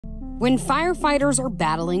When firefighters are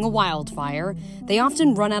battling a wildfire, they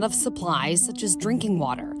often run out of supplies such as drinking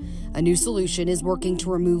water. A new solution is working to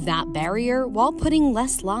remove that barrier while putting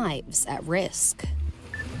less lives at risk.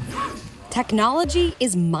 Technology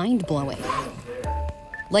is mind-blowing.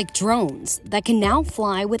 Like drones that can now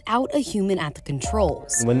fly without a human at the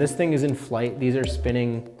controls. When this thing is in flight, these are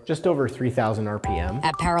spinning just over 3,000 RPM.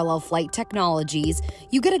 At Parallel Flight Technologies,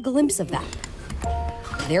 you get a glimpse of that.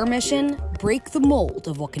 Their mission, break the mold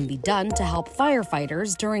of what can be done to help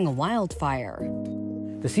firefighters during a wildfire.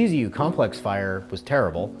 The CZU complex fire was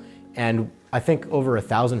terrible, and I think over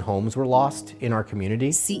 1,000 homes were lost in our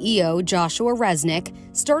community. CEO Joshua Resnick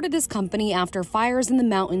started his company after fires in the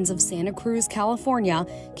mountains of Santa Cruz, California,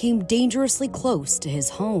 came dangerously close to his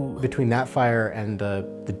home. Between that fire and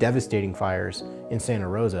the devastating fires in Santa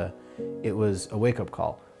Rosa, it was a wake-up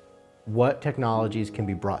call. What technologies can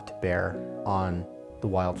be brought to bear on the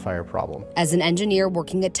wildfire problem? As an engineer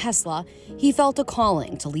working at Tesla, he felt a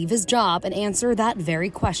calling to leave his job and answer that very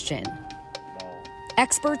question.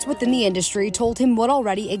 Experts within the industry told him what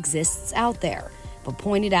already exists out there, but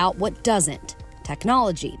pointed out what doesn't.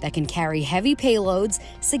 Technology that can carry heavy payloads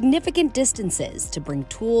significant distances to bring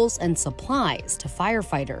tools and supplies to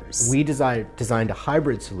firefighters. We designed a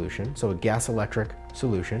hybrid solution, so a gas-electric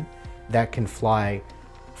solution that can fly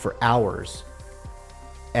for hours,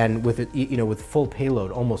 and with with full payload,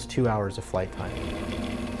 almost 2 hours of flight time.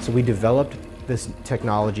 So we developed this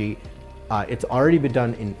technology. It's already been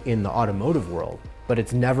done in the automotive world, but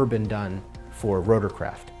it's never been done for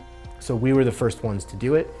rotorcraft. So we were the first ones to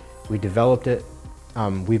do it. We developed it.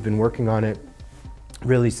 We've been working on it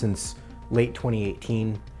really since late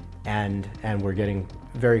 2018, and we're getting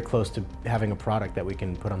very close to having a product that we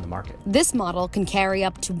can put on the market. This model can carry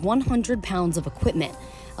up to 100 pounds of equipment,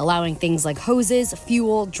 allowing things like hoses,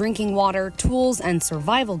 fuel, drinking water, tools, and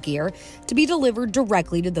survival gear to be delivered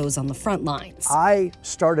directly to those on the front lines. I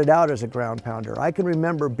started out as a ground pounder. I can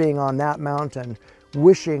remember being on that mountain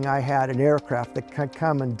wishing I had an aircraft that could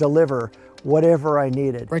come and deliver whatever I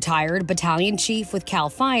needed. Retired Battalion Chief with CAL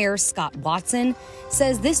FIRE, Scott Watson,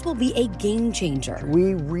 says this will be a game changer.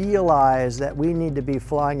 We realize that we need to be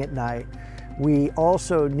flying at night. We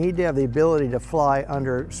also need to have the ability to fly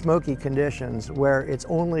under smoky conditions where it's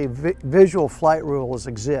only visual flight rules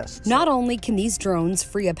exist. Not only can these drones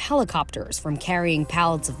free up helicopters from carrying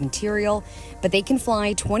pallets of material, but they can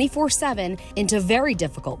fly 24/7 into very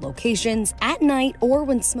difficult locations at night or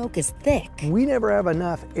when smoke is thick. We never have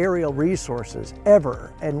enough aerial resources,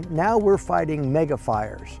 ever, and now we're fighting mega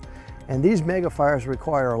fires. And these mega fires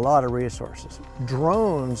require a lot of resources.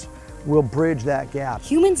 Drones will bridge that gap.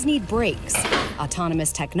 Humans need brakes.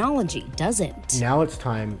 Autonomous technology doesn't. Now it's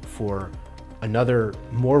time for another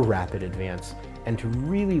more rapid advance and to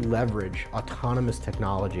really leverage autonomous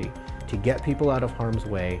technology to get people out of harm's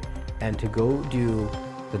way and to go do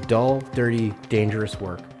the dull, dirty, dangerous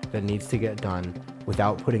work that needs to get done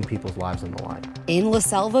without putting people's lives on the line. In La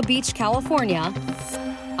Selva Beach, California,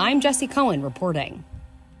 I'm Jessie Cohen reporting.